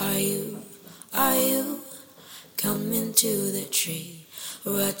into the tree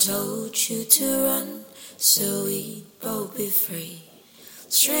where I told you to run so we'd both be free.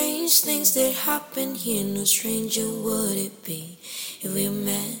 Strange things that happen here, no stranger would it be if we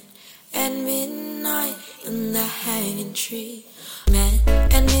met at midnight in the hanging tree. Met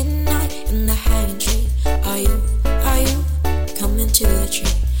at midnight in the hanging tree. Are you coming to the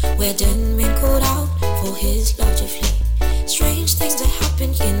tree where dead men called out for his love to flee? Strange things that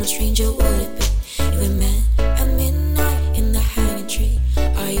happen here, no stranger would it be if we met at midnight in the hanging tree.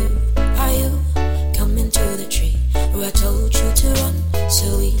 Are you coming to the tree where I told you to run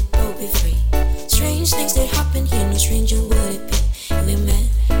so we both be free? Strange things that happen here, no stranger would it be if we met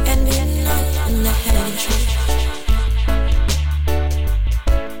at midnight in the hanging tree.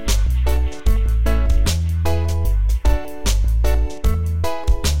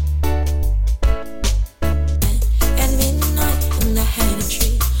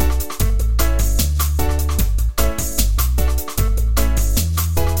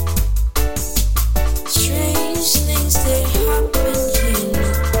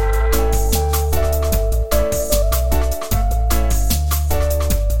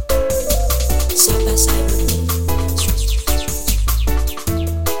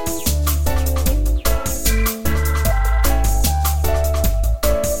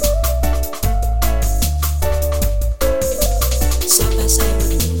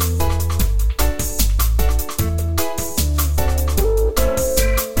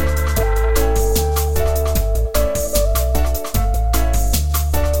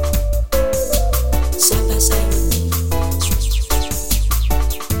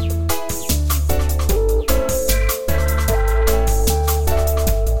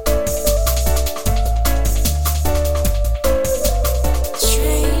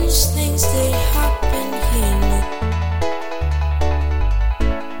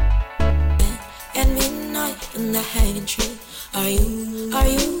 Are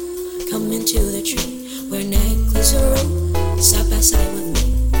you coming to the tree where necklaces are rolled side by side with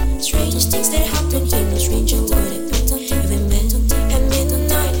me? Strange things that happen